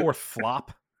 Just or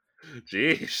Flop.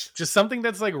 Jeez. Just something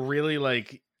that's like really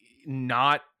like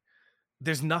not.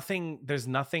 There's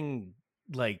nothing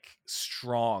like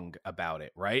strong about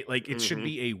it, right? Like it should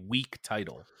be a weak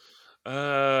title.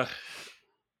 I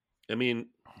mean,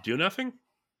 Do Nothing?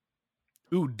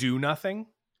 Ooh, Do Nothing?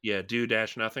 Yeah,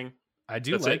 Do-Nothing. I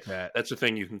do like that. That's the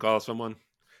thing you can call someone.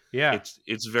 Yeah.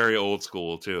 It's very old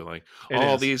school too. Like it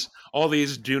all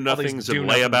these do nothings and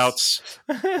layabouts.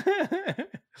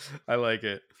 I like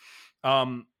it.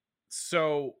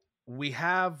 So we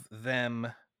have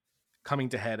them coming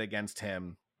to head against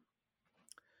him,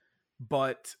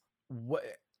 but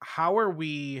how are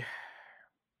we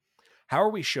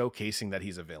showcasing that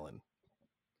he's a villain?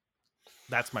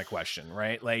 That's my question,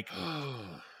 right? Like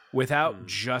without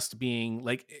just being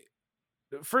like,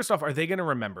 first off, are they going to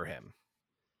remember him?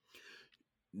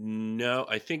 No,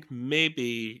 I think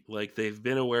maybe like they've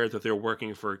been aware that they're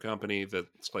working for a company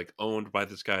that's like owned by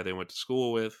this guy they went to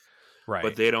school with. Right.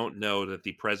 But they don't know that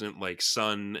the present like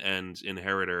son and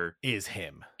inheritor is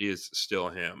still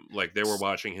him. Like they were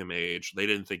watching him age. They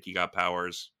didn't think he got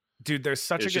powers. Dude, there's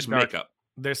such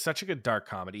a good dark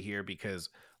comedy here because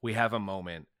we have a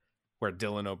moment where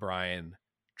Dylan O'Brien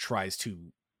tries to,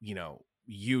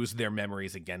 use their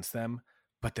memories against them,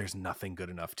 but there's nothing good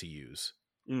enough to use.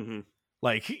 Mm-hmm.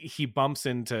 Like he bumps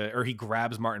into, or he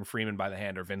grabs Martin Freeman by the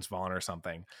hand or Vince Vaughn or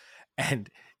something. And,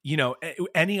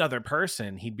 any other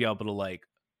person, he'd be able to like,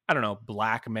 I don't know,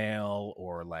 blackmail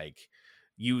or like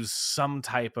use some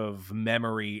type of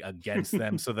memory against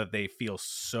them so that they feel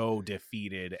so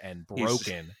defeated and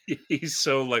broken. He's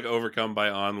so like overcome by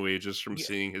ennui just from Yeah,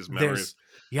 seeing his memories.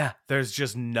 There's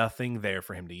just nothing there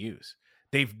for him to use.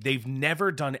 They've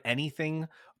never done anything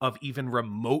of even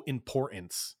remote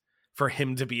importance for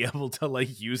him to be able to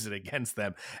like use it against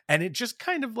them. And it just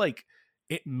kind of like,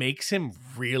 it makes him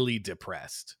really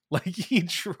depressed. Like he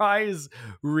tries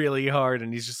really hard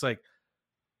and he's just like,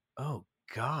 oh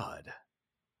God,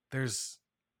 there's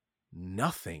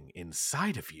nothing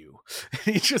inside of you.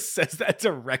 And he just says that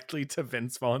directly to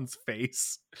Vince Vaughn's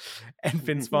face. And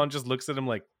Vince Vaughn just looks at him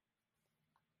like,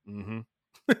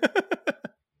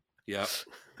 Yep.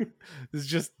 There's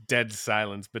just dead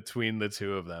silence between the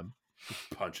two of them.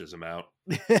 Punches him out.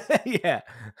 Yeah.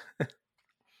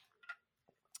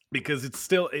 Because it's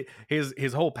still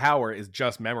his whole power is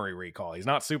just memory recall. He's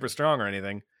not super strong or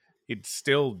anything. He'd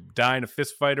still die in a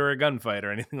fist fight or a gunfight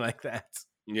or anything like that.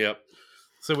 Yep.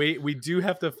 So we do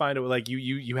have to find it. Like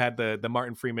you had the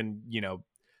Martin Freeman,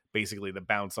 basically the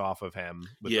bounce off of him.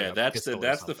 With That's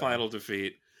the final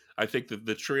defeat. I think that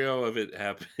the trio of it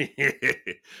happening,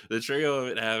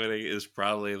 is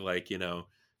probably like,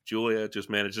 Julia just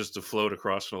manages to float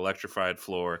across an electrified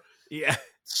floor. Yeah.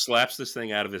 Slaps this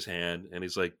thing out of his hand, and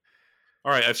he's like,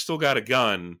 all right, I've still got a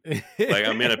gun. Like,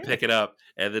 I'm going to pick it up.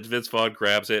 And then Vince Vaughn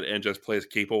grabs it and just plays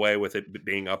keep away with it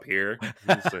being up here.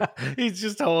 He's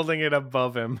just holding it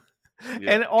above him.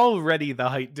 Yeah. And already the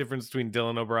height difference between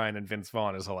Dylan O'Brien and Vince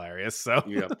Vaughn is hilarious. So,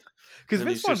 because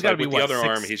Vince Vaughn's got to be with the other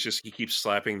arm. He keeps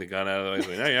slapping the gun out of the way. He's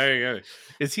like, hey.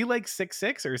 Is he like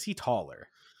 6'6" or is he taller?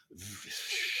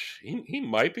 He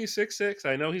might be 6'6".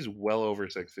 I know he's well over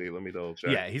 6 feet. Let me double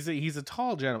check. Yeah, he's a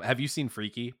tall gentleman. Have you seen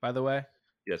Freaky, by the way?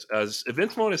 Yes.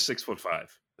 Vince Vaughn is 6'5".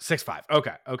 6'5".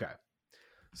 Okay.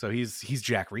 So he's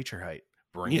Jack Reacher height.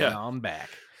 Bring it on back.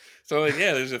 So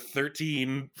there's a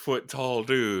 13-foot tall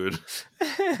dude.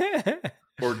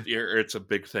 or it's a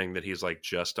big thing that he's like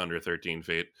just under 13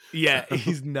 feet. Yeah,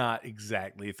 he's not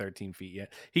exactly 13 feet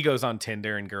yet. He goes on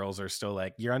Tinder and girls are still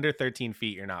like, you're under 13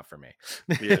 feet, you're not for me.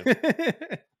 Yeah.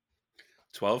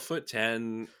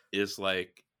 12'10" is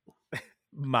like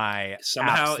my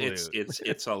somehow absolute.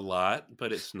 it's a lot,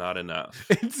 but it's not enough.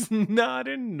 It's not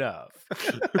enough.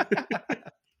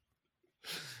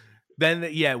 Then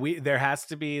there has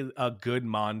to be a good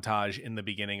montage in the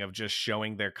beginning of just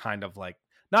showing their kind of like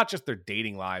not just their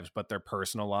dating lives but their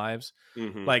personal lives.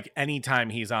 Mm-hmm. Like anytime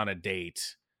he's on a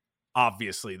date,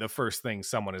 obviously the first thing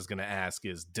someone is going to ask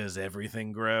is, does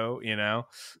everything grow?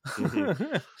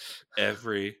 Mm-hmm.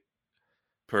 Every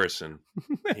person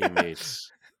he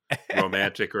meets,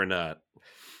 romantic or not,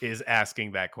 is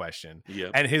asking that question.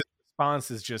 Yep. And his response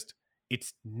is just,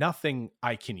 it's nothing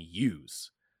I can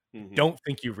use. Mm-hmm. Don't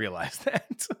think you realize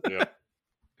that. Yeah.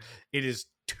 It is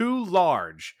too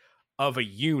large of a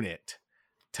unit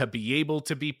to be able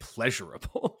to be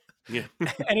pleasurable. Yeah.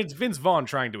 And it's Vince Vaughn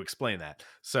trying to explain that.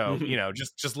 So,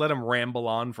 just let him ramble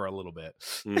on for a little bit.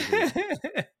 Mm-hmm.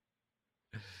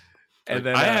 And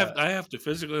like, then I have to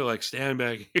physically like stand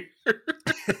back here.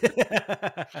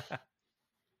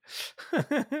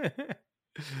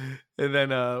 And then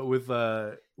with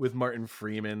Martin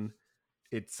Freeman,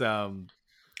 it's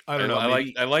I don't know.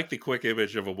 I like the quick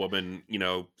image of a woman,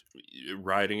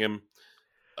 riding him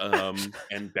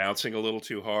and bouncing a little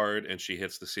too hard, and she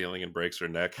hits the ceiling and breaks her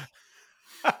neck.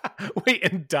 Wait,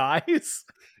 and dies?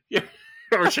 Yeah.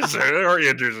 Or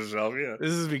injures herself. Yeah.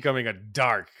 This is becoming a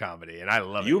dark comedy, and I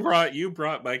love it. You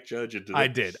brought Mike Judge into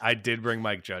this. I did bring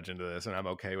Mike Judge into this, and I'm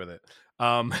okay with it.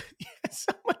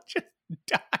 Someone just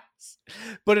dies,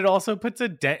 but it also puts a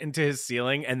dent into his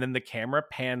ceiling, and then the camera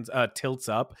tilts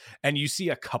up, and you see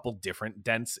a couple different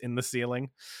dents in the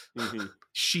ceiling. Mm-hmm.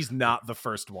 She's not the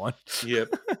first one.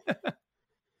 Yep.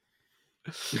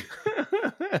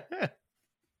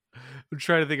 I'm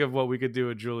trying to think of what we could do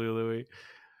with Julia Louis.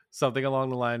 Something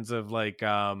along the lines of like,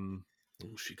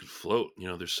 she could float.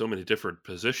 There's so many different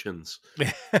positions,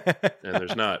 and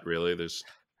there's not really. There's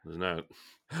not.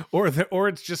 Or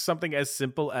it's just something as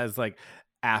simple as like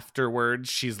afterwards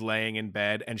she's laying in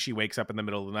bed and she wakes up in the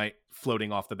middle of the night,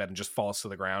 floating off the bed and just falls to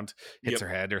the ground, hits her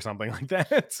head or something like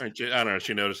that. I don't know.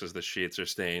 She notices the sheets are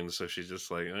stained, so she's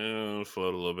just like, I'll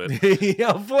float a little bit. Yeah,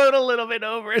 I'll float a little bit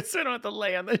over it so I don't have to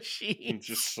lay on the sheet. And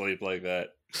just sleep like that.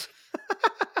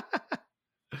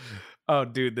 Oh,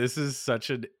 dude, this is such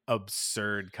an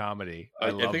absurd comedy.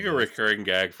 I think a recurring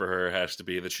gag for her has to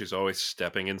be that she's always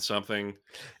stepping in something.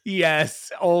 Yes,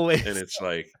 always. And it's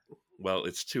like, well,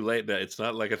 it's too late. That it's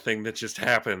not like a thing that just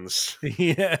happens.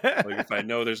 Yeah. Like if I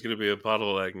know there's going to be a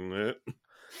puddle, I can.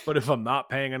 But if I'm not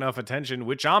paying enough attention,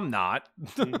 which I'm not,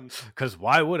 because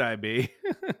why would I be?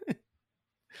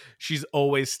 She's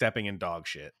always stepping in dog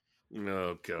shit.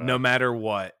 Oh god. No matter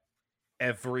what.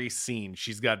 Every scene,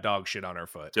 she's got dog shit on her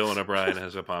foot. Dylan O'Brien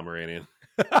has a Pomeranian.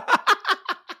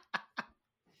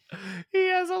 He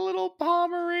has a little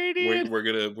Pomeranian.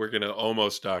 We're gonna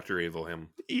almost Dr. Evil him.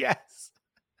 Yes.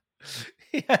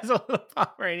 He has a little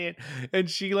Pomeranian. And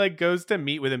she like goes to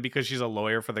meet with him because she's a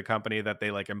lawyer for the company that they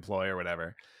like employ or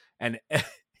whatever. And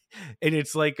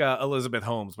it's like Elizabeth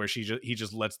Holmes where he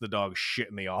just lets the dog shit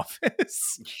in the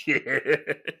office. Yeah.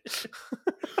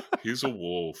 He's a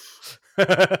wolf.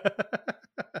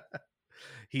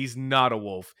 He's not a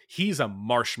wolf. He's a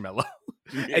marshmallow.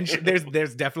 And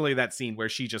there's definitely that scene where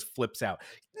she just flips out.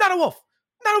 Not a wolf.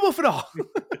 Not a wolf at all.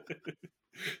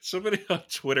 Somebody on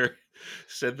Twitter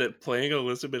said that playing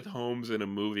Elizabeth Holmes in a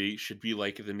movie should be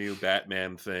like the new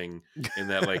Batman thing, in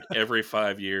that like every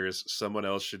 5 years someone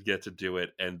else should get to do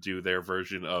it and do their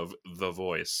version of The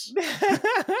Voice.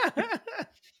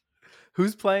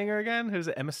 Who's playing her again? Who's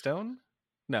it? Emma Stone?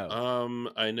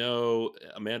 No. I know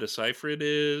Amanda Seyfried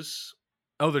is,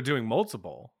 Oh, they're doing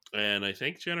multiple. and I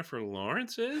think Jennifer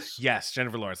Lawrence is. Yes,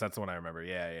 Jennifer Lawrence. That's the one I remember.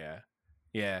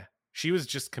 Yeah. She was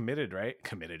just committed, right?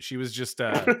 Committed. She was just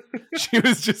she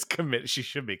was just committed. She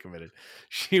should be committed.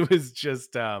 She was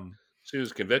just She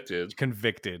was convicted.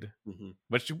 convicted. Mhm.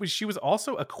 But she was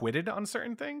also acquitted on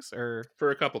certain things, or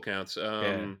For a couple counts.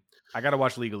 Yeah. I gotta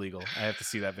watch Legal. I have to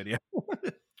see that video.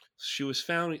 She was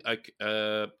found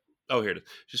here it is.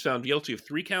 She was found guilty of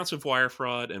 3 counts of wire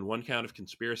fraud and 1 count of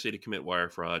conspiracy to commit wire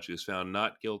fraud. She was found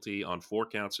not guilty on 4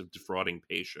 counts of defrauding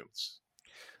patients.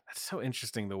 That's so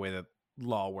interesting the way that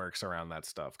law works around that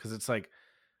stuff, because it's like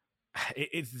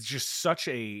it's just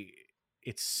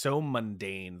it's so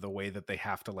mundane the way that they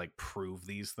have to like prove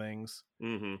these things,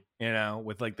 Mm-hmm.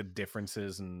 with like the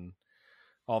differences and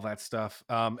all that stuff.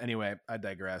 Anyway, I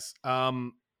digress.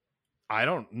 I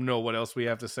don't know what else we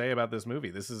have to say about this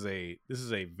movie. This is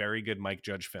a very good Mike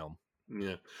Judge film.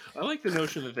 Yeah, I like the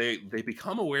notion that they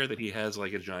become aware that he has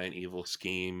like a giant evil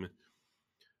scheme,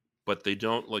 but they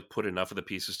don't like put enough of the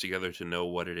pieces together to know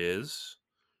what it is.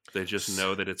 They just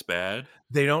know that it's bad.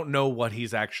 They don't know what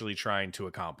he's actually trying to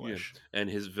accomplish. And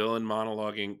his villain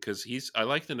monologuing, because I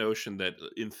like the notion that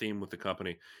in theme with the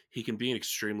company, he can be an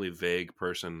extremely vague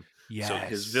person. Yes. So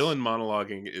his villain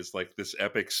monologuing is like this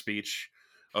epic speech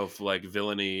of like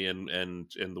villainy and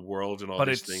the world and all But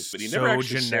these it's things, but he so never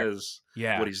actually generic. says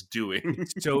Yeah. what he's doing.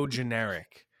 It's so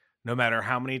generic. No matter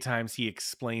how many times he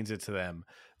explains it to them,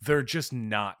 they're just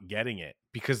not getting it,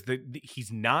 because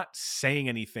he's not saying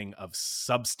anything of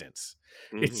substance.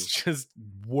 It's just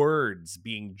words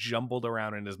being jumbled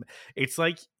around in his. It's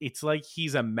like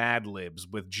he's a Mad Libs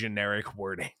with generic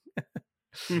wording,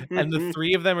 and the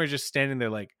 3 of them are just standing there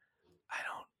like, I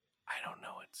don't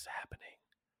know what's happening.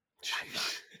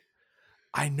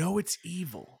 I know it's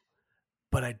evil,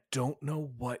 but I don't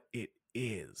know what it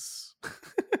is.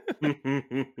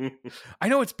 I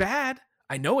know it's bad.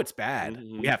 I know it's bad.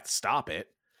 We have to stop it.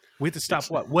 We have to stop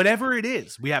what? Whatever it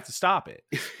is, we have to stop it.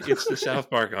 It's the South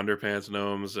Park underpants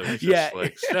gnomes. It's just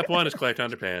like step 1 is collect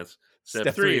underpants.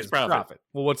 Step 3 is profit.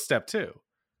 Well, what's step 2?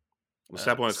 Well,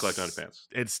 step 1 is collect underpants.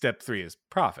 It's step 3 is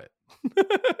profit.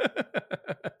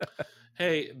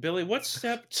 Hey, Billy, what's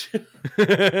step 2?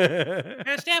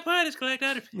 Step 1 is collect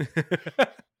underpants.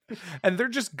 And they're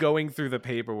just going through the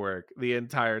paperwork the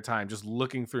entire time, just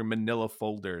looking through manila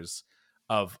folders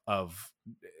of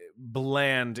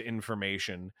bland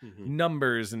information,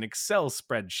 numbers and Excel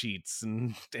spreadsheets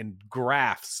and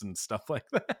graphs and stuff like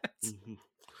that.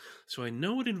 So I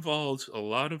know it involves a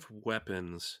lot of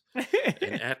weapons,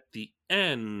 and at the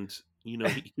end, he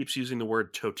keeps using the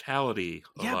word totality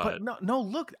a lot. But no,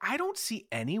 look, I don't see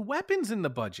any weapons in the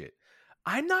budget.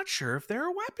 I'm not sure if there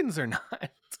are weapons or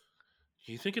not.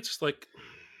 Do you think it's like?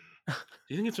 Do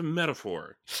you think it's a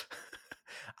metaphor?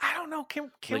 I don't know.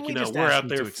 Can like, we just we're ask out him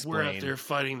there? to explain? We're out there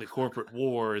fighting the corporate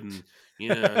war, and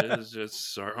it's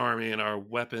just our army and our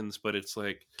weapons. But it's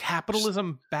like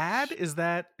capitalism bad. Is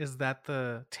that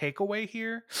the takeaway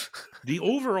here? The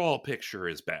overall picture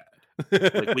is bad.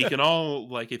 Like we can all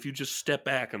like if you just step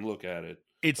back and look at it,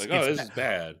 it's like this is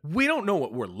bad. We don't know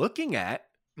what we're looking at,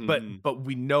 but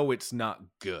we know it's not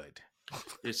good.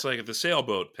 It's like the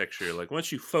sailboat picture. Like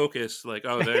once you focus, like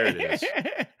there it is.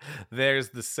 There's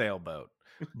the sailboat.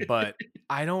 But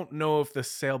I don't know if the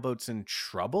sailboat's in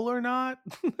trouble or not.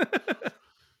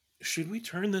 Should we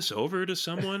turn this over to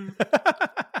someone?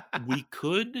 We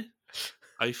could.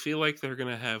 I feel like they're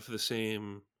gonna have the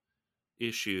same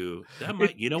issue. That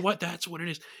might, you know what? That's what it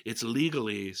is. It's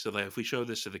legally, so that if we show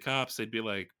this to the cops, they'd be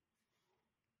like,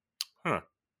 "Huh."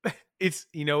 It's,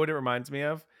 you know what it reminds me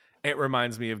of? It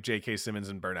reminds me of J.K. Simmons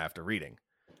and Burn After Reading.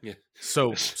 Yeah.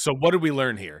 So what did we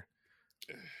learn here?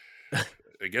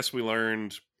 I guess we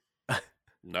learned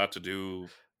not to do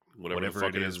whatever the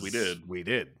fuck it is we did. We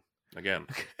did. Again.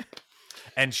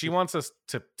 And she wants us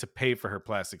to pay for her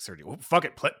plastic surgery. Well, fuck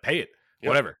it, pay it. Yep.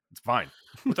 Whatever. It's fine.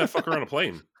 Put that fucker on a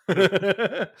plane.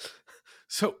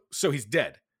 So he's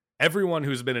dead. Everyone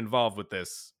who's been involved with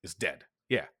this is dead.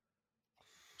 Yeah.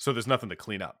 So there's nothing to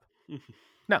clean up.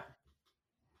 No.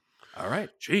 All right.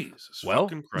 Jesus Well,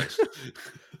 fucking Christ.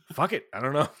 Fuck it. I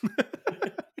don't know.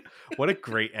 What a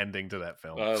great ending to that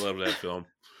film. I love that film.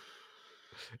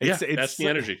 It's that's the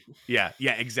energy. Yeah,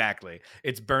 exactly.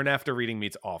 It's Burn After Reading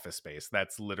meets Office Space.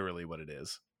 That's literally what it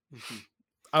is.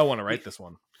 I want to write this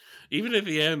one. Even at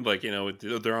the end, like,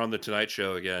 they're on the Tonight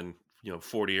Show again,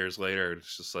 40 years later.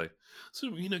 It's just like, so,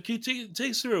 can you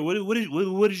take us through? What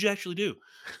did you actually do?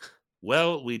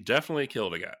 Well, we definitely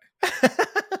killed a guy.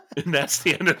 And that's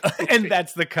the end of the And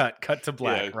that's the cut to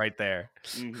black right there.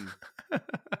 Mm-hmm.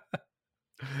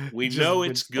 We know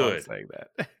it's good. Saying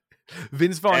that.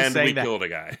 Vince Vaughn and saying we that. Killed a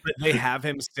guy. They have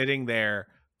him sitting there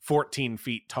 14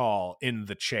 feet tall in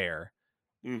the chair.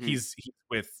 Mm-hmm. He's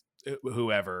with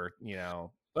whoever,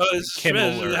 How's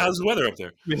the weather up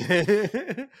there?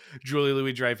 Julia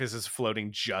Louis-Dreyfus is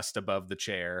floating just above the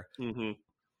chair. Mm-hmm.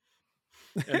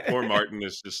 And poor Martin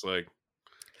is just like,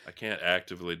 I can't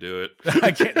actively do it.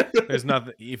 I can't. There's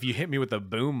nothing. If you hit me with a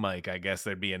boom mic, I guess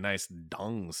there'd be a nice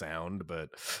dong sound. But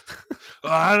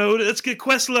I don't know. Let's get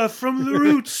Questlove from the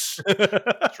Roots.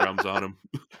 Drums on him.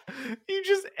 You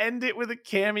just end it with a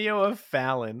cameo of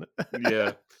Fallon.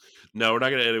 Yeah. No, we're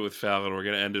not going to end it with Fallon. We're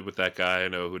going to end it with that guy I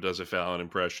know who does a Fallon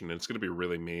impression. And it's going to be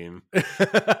really mean.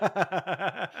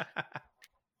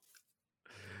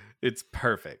 It's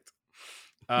perfect.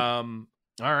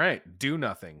 All right, Do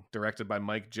Nothing, directed by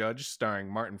Mike Judge, starring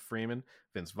Martin Freeman,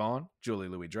 Vince Vaughn, Julie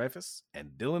Louis-Dreyfus,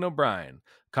 and Dylan O'Brien.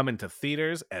 Coming to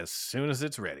theaters as soon as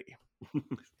it's ready.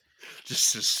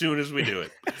 Just as soon as we do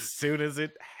it. As soon as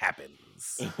it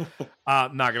happens.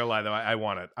 Not gonna lie though, I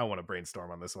want to brainstorm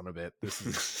on this one a bit.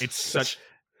 It's such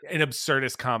an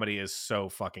absurdist comedy is so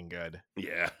fucking good.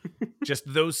 Yeah. Just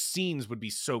those scenes would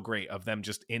be so great of them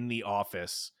just in the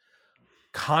office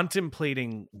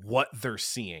contemplating what they're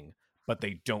seeing, but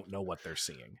they don't know what they're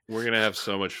seeing. We're going to have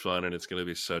so much fun, and it's going to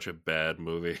be such a bad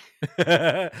movie.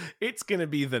 It's going to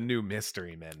be the new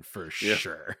Mystery Men for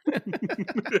sure.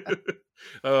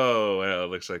 Oh, well, it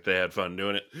looks like they had fun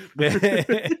doing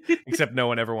it. Except no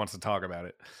one ever wants to talk about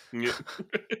it.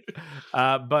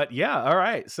 Yeah. But yeah, all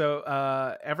right.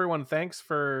 So everyone, thanks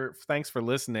for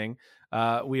listening.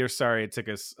 We are sorry it took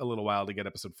us a little while to get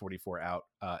episode 44 out.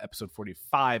 Episode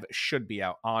 45 should be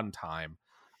out on time.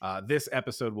 This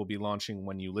episode will be launching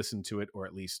when you listen to it, or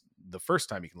at least the first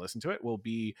time you can listen to it will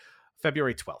be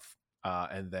February 12th.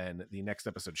 And then the next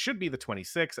episode should be the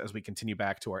 26th as we continue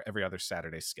back to our every other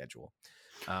Saturday schedule.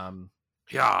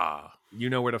 Yeah. You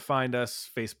know where to find us: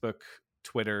 Facebook,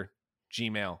 Twitter,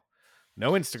 Gmail.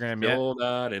 No Instagram yet. Still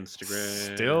not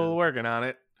Instagram. Still working on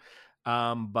it.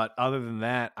 But other than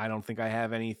that, I don't think I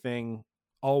have anything.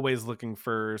 Always looking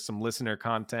for some listener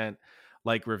content,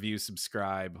 like, review,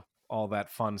 subscribe, all that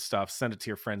fun stuff. Send it to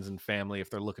your friends and family if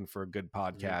they're looking for a good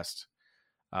podcast.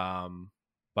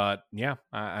 But yeah,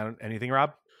 I don't, anything,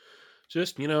 Rob?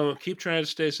 Just, keep trying to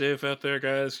stay safe out there,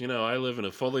 guys. I live in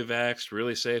a fully vaxxed,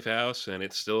 really safe house, and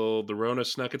it's still, the Rona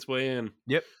snuck its way in.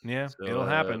 Yep. Yeah, so, it'll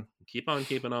happen. Keep on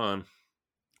keeping on.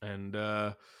 And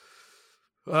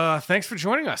thanks for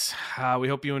joining us. We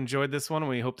hope you enjoyed this one.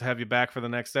 We hope to have you back for the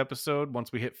next episode.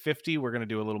 Once we hit 50, we're going to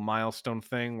do a little milestone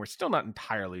thing. We're still not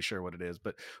entirely sure what it is,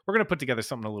 but we're going to put together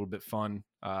something a little bit fun,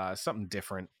 something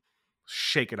different,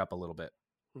 shake it up a little bit.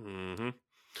 Mm-hmm.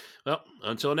 Well,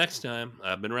 until next time,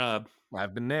 I've been Rob.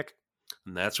 I've been Nick.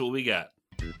 And that's what we got.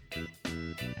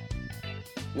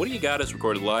 What Do You Got is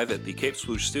recorded live at the Cape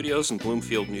Swoosh Studios in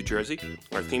Bloomfield, New Jersey.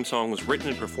 Our theme song was written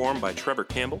and performed by Trevor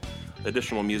Campbell.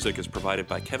 Additional music is provided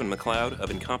by Kevin MacLeod of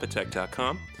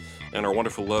Incompetech.com. And our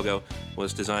wonderful logo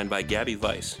was designed by Gabby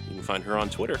Weiss. You can find her on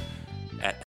Twitter